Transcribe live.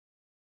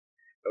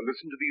Now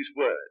listen to these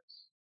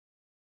words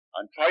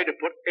and try to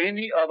put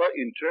any other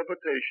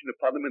interpretation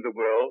upon them in the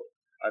world,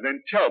 and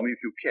then tell me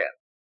if you can.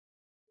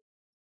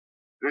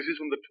 This is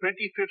from the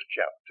 25th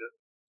chapter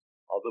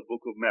of the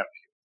book of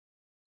Matthew.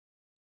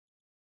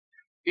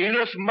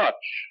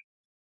 Inasmuch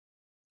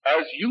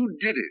as you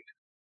did it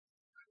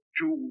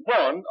to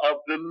one of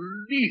the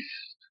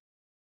least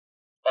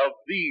of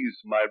these,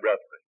 my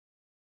brethren,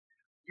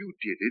 you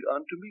did it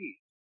unto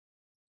me.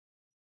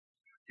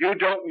 You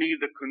don't need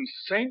the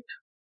consent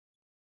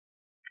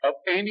of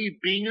any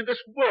being in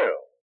this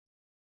world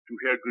to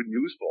hear good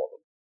news for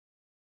them.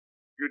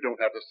 You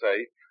don't have to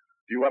say,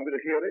 do you want me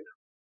to hear it?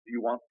 Do you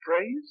want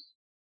praise?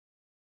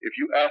 If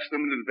you ask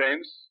them in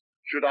advance,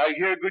 should I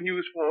hear good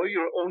news for you?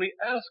 You're only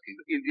asking.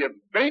 In the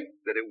event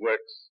that it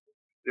works,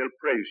 they'll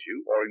praise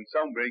you or in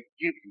some way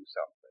give you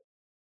something.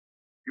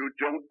 You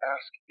don't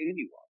ask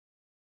anyone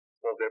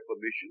for their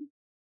permission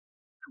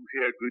to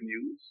hear good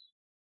news.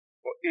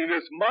 For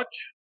inasmuch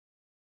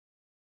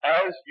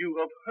as you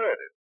have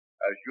heard it,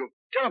 as you have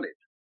done it,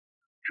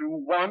 to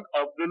one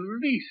of the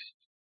least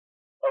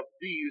of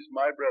these,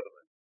 my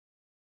brethren,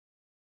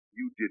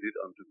 you did it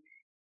unto me.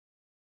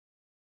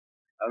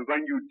 And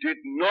when you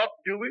did not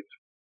do it,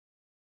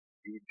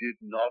 you did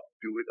not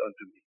do it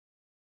unto me.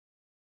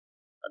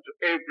 And to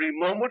every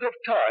moment of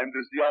time,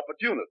 there's the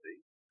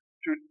opportunity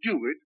to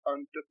do it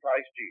unto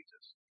Christ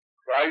Jesus.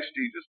 Christ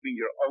Jesus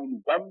being your own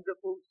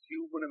wonderful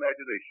human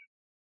imagination.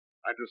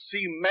 And to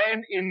see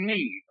man in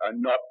need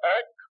and not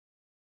act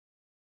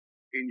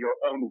in your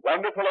own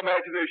wonderful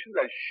imagination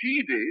as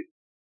she did,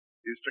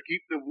 is to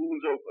keep the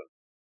wounds open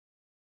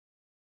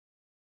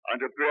and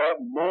to bear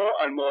more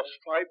and more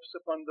stripes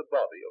upon the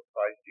body of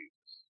Christ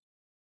Jesus.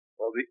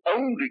 For the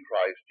only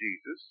Christ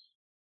Jesus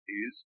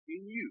is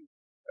in you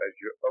as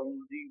your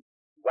only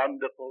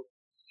wonderful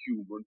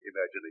human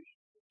imagination.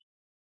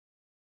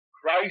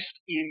 Christ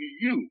in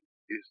you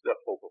is the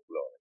hope of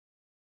glory.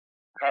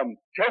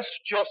 Come, test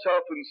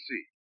yourself and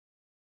see.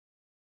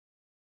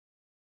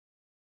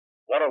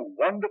 What a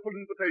wonderful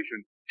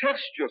invitation.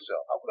 Test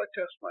yourself. How could I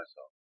test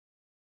myself?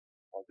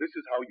 Well, this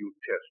is how you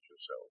test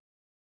yourself.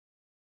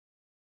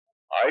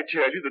 I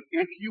tell you that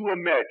if you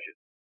imagine,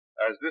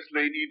 as this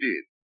lady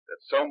did,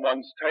 that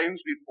someone stands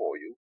before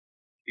you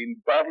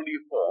in bodily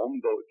form,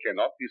 though it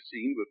cannot be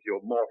seen with your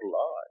mortal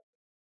eye,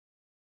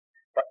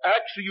 but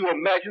actually you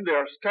imagine they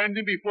are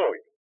standing before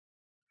you,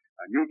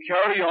 and you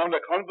carry on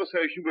a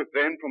conversation with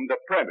them from the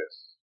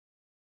premise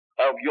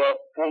of your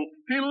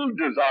fulfilled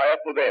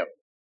desire for them.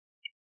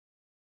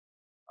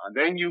 And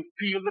then you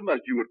feel them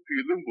as you would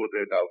feel them were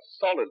they now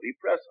solidly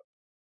present.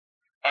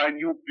 And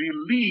you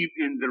believe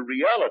in the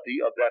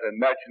reality of that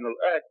imaginal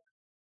act.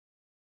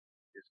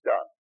 It's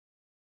done.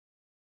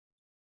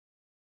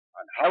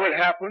 And how it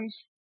happens,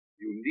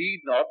 you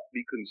need not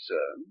be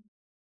concerned.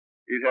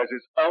 It has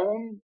its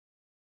own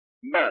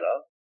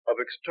manner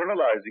of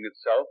externalizing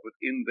itself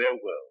within their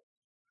world.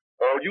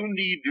 All you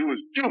need do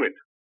is do it,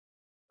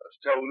 as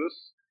told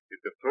us in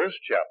the first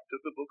chapter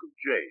of the book of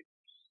James.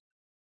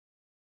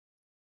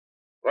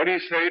 When he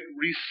said,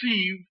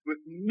 receive with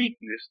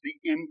meekness the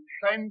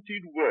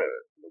implanted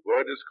word. The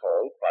word is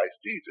called Christ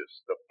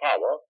Jesus, the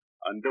power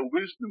and the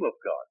wisdom of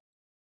God.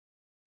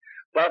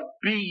 But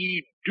be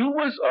ye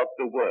doers of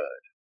the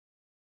word,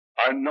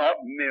 and not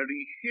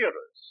merely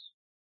hearers,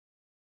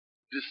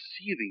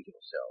 deceiving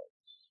yourselves.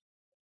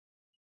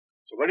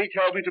 So when he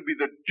tells me to be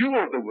the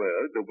doer of the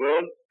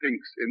world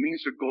thinks it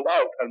means to go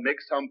out and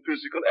make some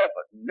physical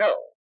effort.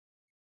 No.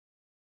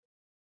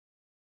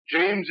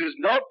 James is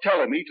not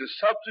telling me to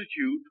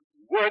substitute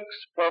works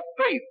for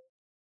faith.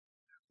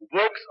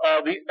 Works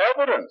are the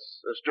evidence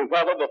as to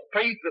whether the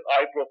faith that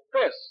I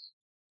profess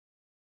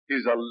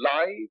is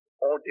alive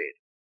or dead.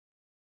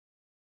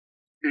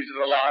 Is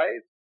it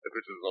alive? If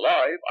it is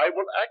alive, I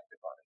will act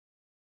upon it.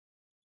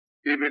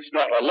 If it's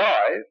not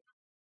alive,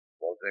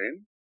 well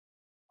then,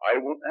 I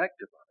won't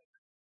act upon it.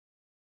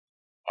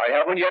 I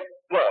haven't yet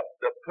bought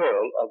the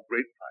pearl of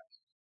great price.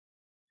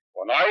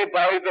 When I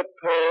buy the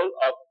pearl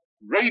of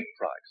great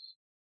price,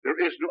 there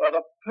is no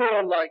other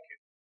pearl like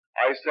it.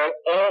 I sell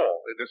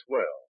all in this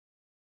world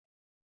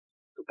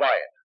to buy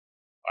it.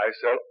 I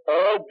sell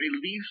all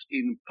beliefs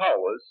in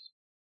powers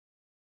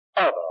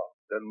other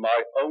than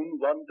my own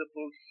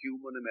wonderful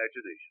human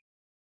imagination.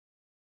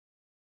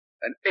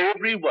 And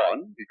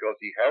everyone, because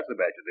he has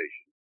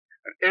imagination,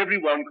 and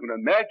everyone can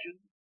imagine,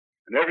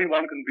 and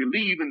everyone can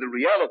believe in the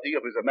reality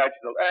of his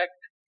imaginal act,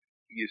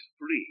 he is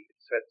free. It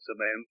sets a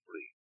man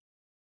free.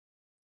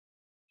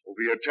 So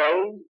we are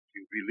told,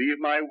 you believe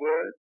my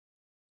word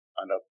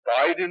and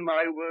abide in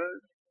my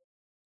word,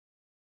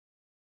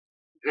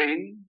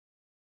 then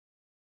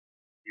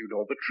you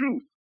know the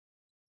truth,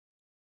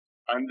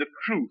 and the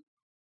truth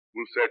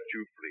will set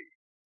you free.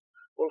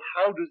 Well,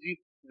 how does he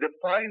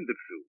define the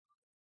truth?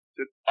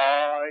 He said,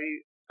 I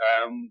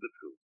am the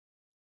truth.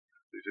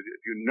 He said,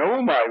 if you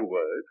know my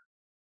word,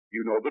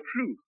 you know the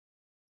truth,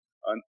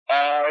 and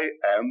I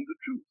am the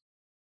truth.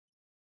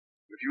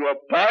 If you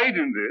abide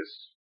in this,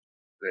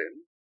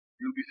 then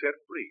you'll be set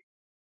free.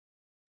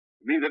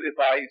 I mean that if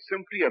I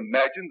simply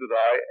imagine that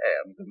I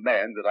am the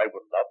man that I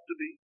would love to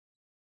be,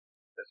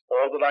 that's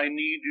all that I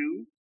need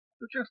do.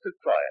 So just to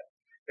try it.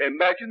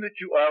 Imagine that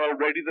you are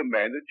already the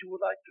man that you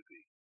would like to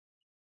be,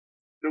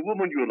 the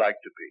woman you would like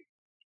to be.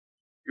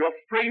 Your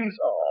friends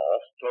are,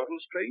 total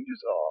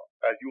strangers are,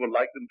 as you would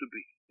like them to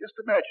be. Just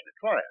imagine it.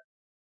 Try it.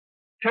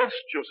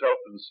 Test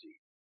yourself and see.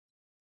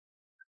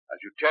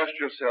 As you test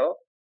yourself,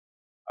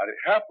 and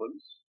it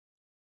happens,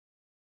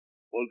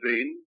 well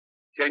then,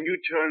 can you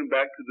turn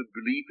back to the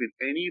belief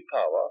in any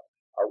power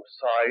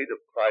outside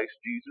of Christ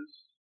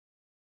Jesus?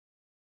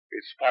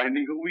 It's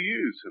finding who he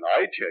is. And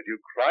I tell you,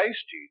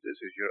 Christ Jesus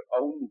is your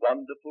own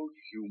wonderful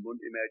human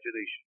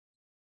imagination.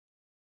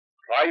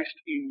 Christ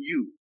in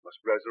you must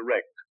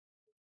resurrect.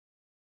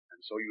 And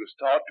so you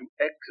start to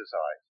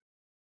exercise,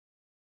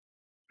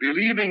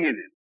 believing in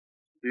him.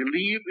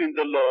 Believe in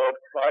the Lord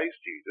Christ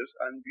Jesus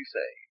and be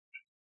saved.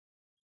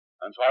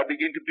 And so I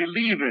begin to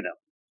believe in him.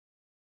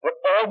 Put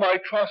all my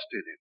trust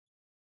in him.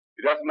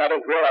 It doesn't matter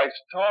where I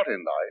start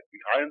in life,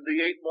 behind the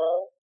 8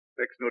 ball,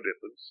 makes no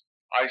difference.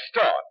 I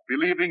start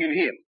believing in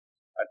him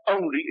and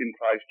only in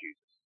Christ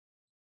Jesus.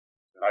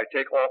 And I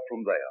take off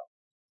from there,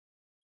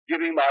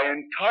 giving my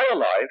entire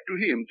life to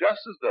him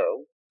just as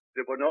though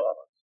there were no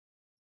others.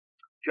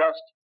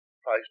 Just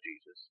Christ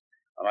Jesus.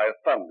 And I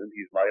have found him.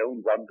 He's my own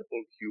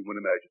wonderful human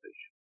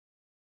imagination.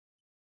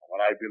 And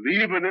when I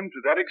believe in him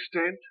to that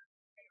extent,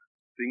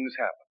 things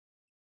happen.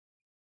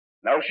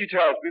 Now she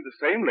tells me, the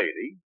same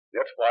lady,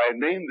 that's why I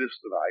named this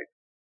tonight,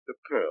 the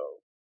pearl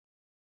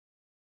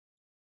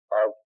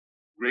of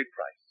great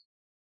price.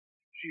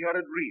 She had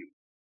a dream.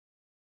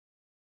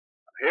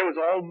 Her hair was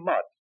all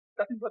mud,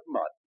 nothing but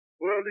mud,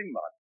 whirling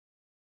mud.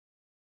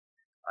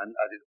 And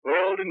as it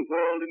whirled and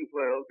whirled and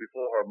whirled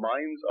before her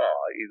mind's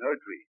eye in her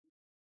dream,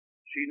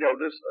 she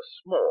noticed a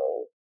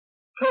small,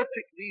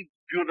 perfectly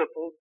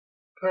beautiful,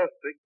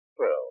 perfect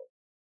pearl.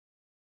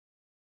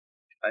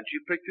 And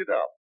she picked it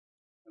up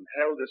and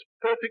held this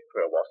perfect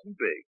pearl. It wasn't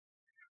big,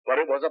 but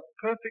it was a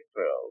perfect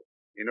pearl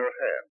in her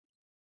hand.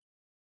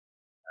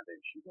 And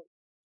then she woke.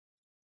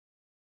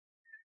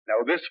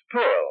 Now this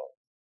pearl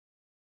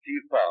she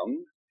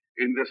found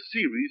in the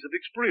series of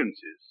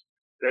experiences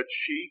that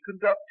she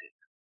conducted.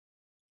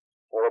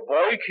 For a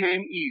boy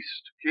came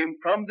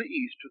from the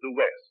east to the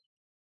west,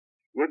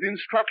 with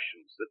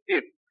instructions that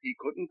if he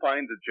couldn't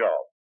find a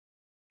job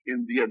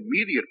in the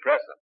immediate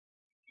present,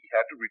 he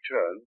had to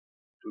return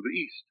to the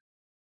east.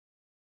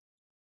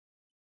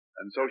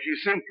 And so she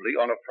simply,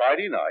 on a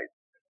Friday night,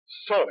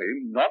 saw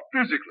him, not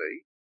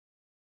physically,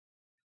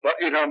 but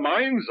in her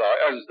mind's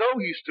eye, as though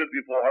he stood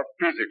before her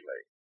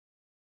physically,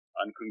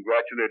 and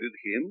congratulated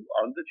him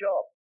on the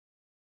job.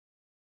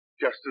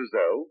 Just as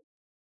though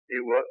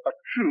it were a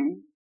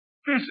true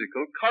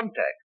physical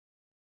contact.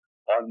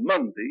 On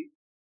Monday,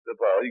 the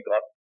boy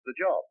got the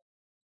job,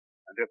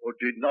 and therefore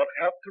did not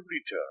have to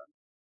return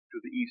to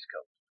the East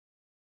Coast.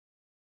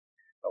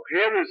 Now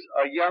here is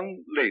a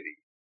young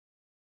lady.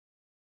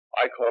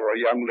 I call her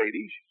a young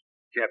lady.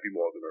 She can't be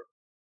more than her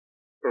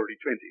early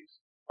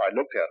 20s. I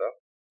looked at her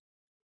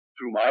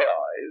through my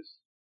eyes.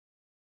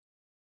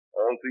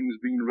 All things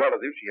being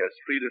relative, she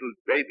has 3 little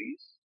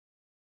babies,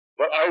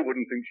 but I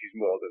wouldn't think she's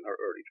more than her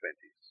early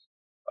 20s.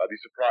 I'd be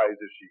surprised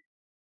if she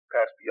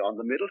passed beyond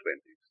the middle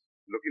 20s,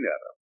 looking at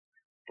her.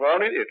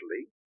 Born in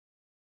Italy,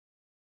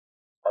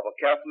 of a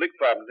Catholic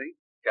family,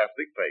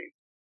 Catholic faith,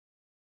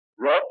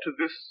 brought to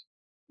this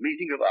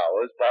meeting of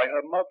ours by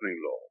her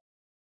mother-in-law,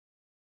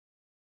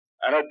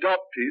 and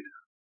adopted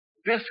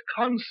this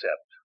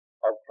concept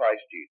of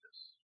Christ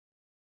Jesus.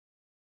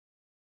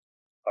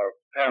 Our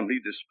family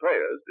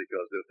despairs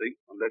because they think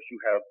unless you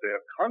have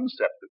their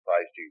concept of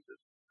Christ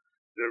Jesus,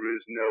 there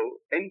is no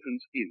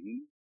entrance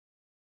in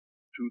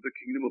to the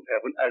kingdom of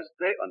heaven as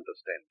they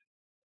understand it.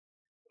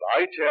 But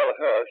I tell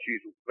her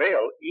she's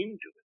well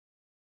into it.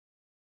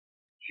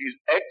 She's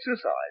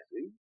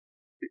exercising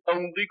the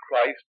only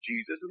Christ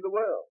Jesus in the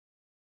world.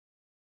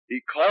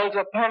 He calls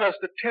upon us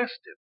to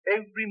test him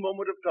every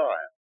moment of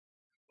time.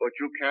 But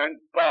you can't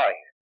buy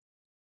him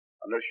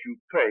unless you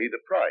pay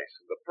the price.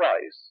 And the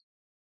price,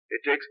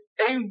 it takes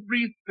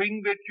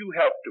everything that you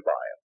have to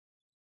buy him.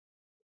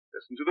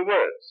 Listen to the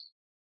words.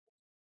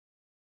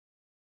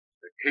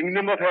 The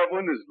kingdom of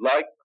heaven is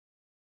like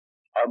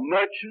a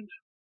merchant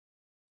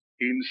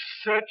in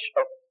search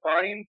of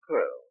fine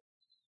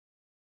pearls,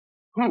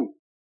 who,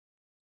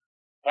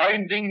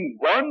 finding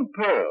one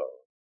pearl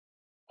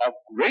of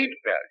great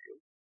value,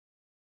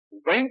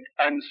 went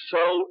and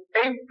sold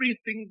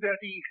everything that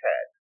he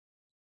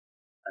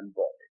had and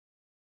bought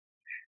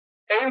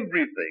it.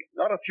 Everything,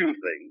 not a few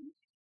things.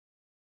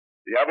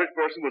 The average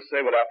person would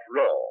say, well, after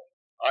all,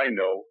 I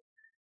know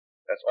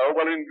that's all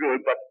well and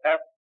good, but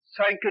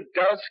Sanka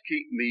does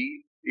keep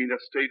me in a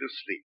state of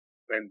sleep,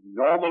 when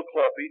normal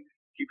coffee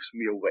keeps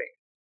me awake.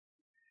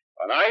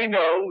 And I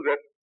know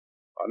that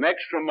an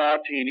extra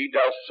martini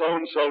does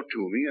so-and-so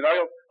to me, and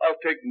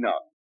I'll take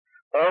none.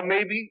 Or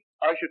maybe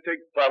I should take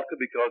vodka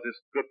because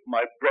it's good for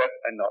my breath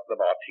and not the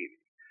martini.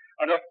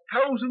 And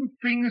 1,000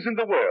 things in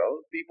the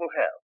world people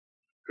have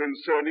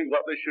concerning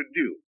what they should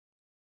do.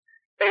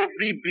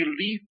 Every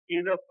belief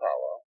in a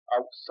power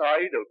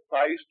outside of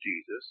Christ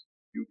Jesus,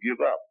 you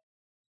give up.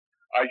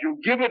 As you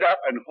give it up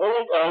and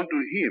hold on to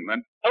him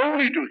and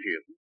only to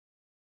him,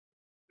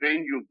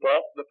 then you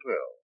bought the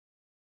pearl.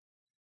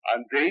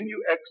 And then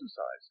you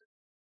exercise it.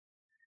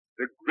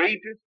 The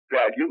greatest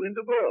value in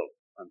the world,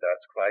 and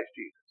that's Christ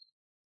Jesus.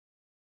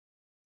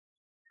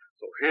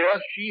 So here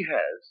she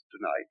has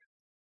tonight,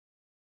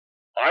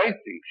 I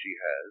think she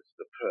has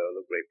the pearl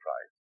of great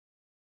price.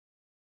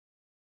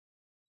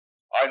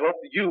 I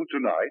hope you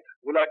tonight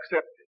will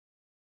accept it.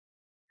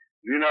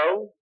 You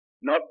know,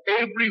 not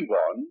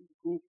everyone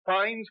who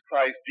finds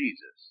Christ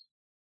Jesus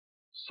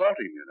sought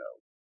him, you know.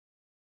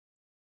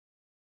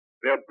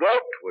 They're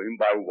brought to him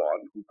by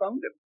one who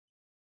found him.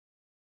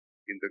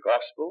 In the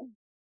gospel,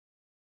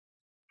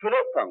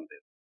 Philip found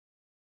him.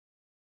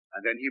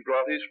 And then he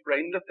brought his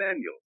friend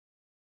Nathaniel.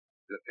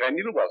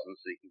 Nathaniel wasn't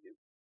seeking him.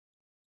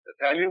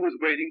 Nathaniel was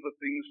waiting for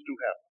things to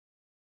happen,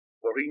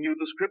 for he knew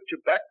the scripture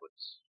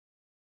backwards.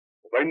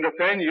 When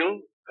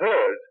Nathaniel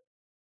heard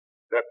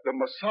that the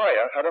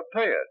Messiah had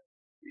appeared,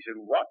 he said,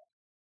 what?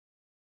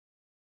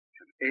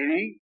 Can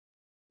any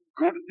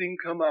good thing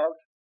come out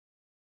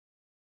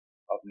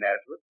of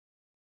Nazareth?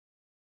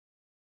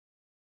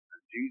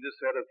 And Jesus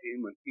said of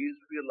him, an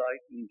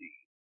Israelite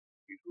indeed,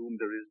 in whom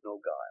there is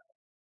no guile.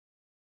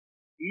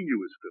 He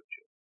knew his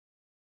scripture.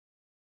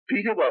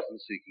 Peter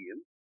wasn't seeking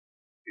him.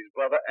 His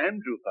brother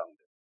Andrew found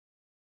him.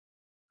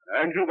 And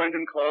Andrew went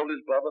and called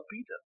his brother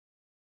Peter,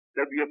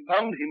 that we have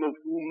found him of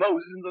whom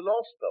Moses in the law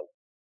spoke,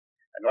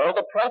 and all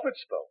the prophets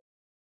spoke.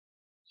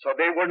 So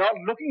they were not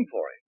looking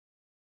for him,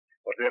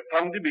 but they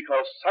found him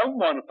because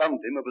someone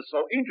found him and was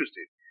so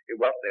interested in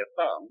what they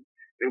found,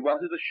 they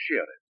wanted to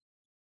share it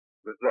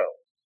with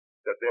those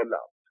that they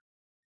loved.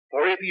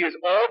 For if he is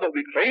all that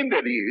we claim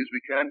that he is,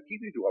 we can't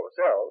keep it to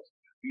ourselves.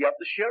 We have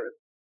to share it.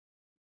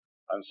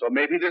 And so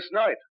maybe this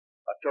night,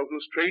 a total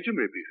stranger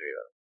may be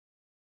here,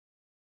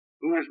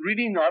 who is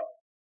really not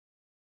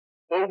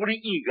overly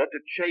eager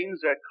to change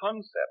their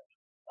concept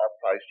of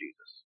Christ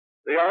Jesus.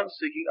 They aren't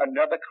seeking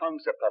another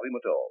concept of him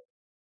at all.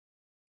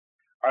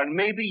 And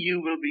maybe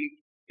you will be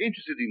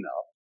interested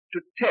enough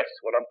to test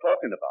what I'm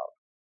talking about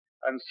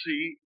and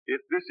see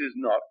if this is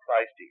not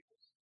Christ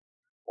Jesus.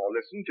 For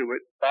listen to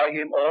it, by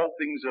him all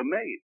things are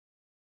made.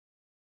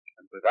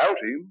 And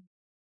without him,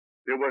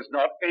 there was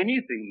not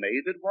anything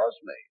made that was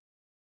made.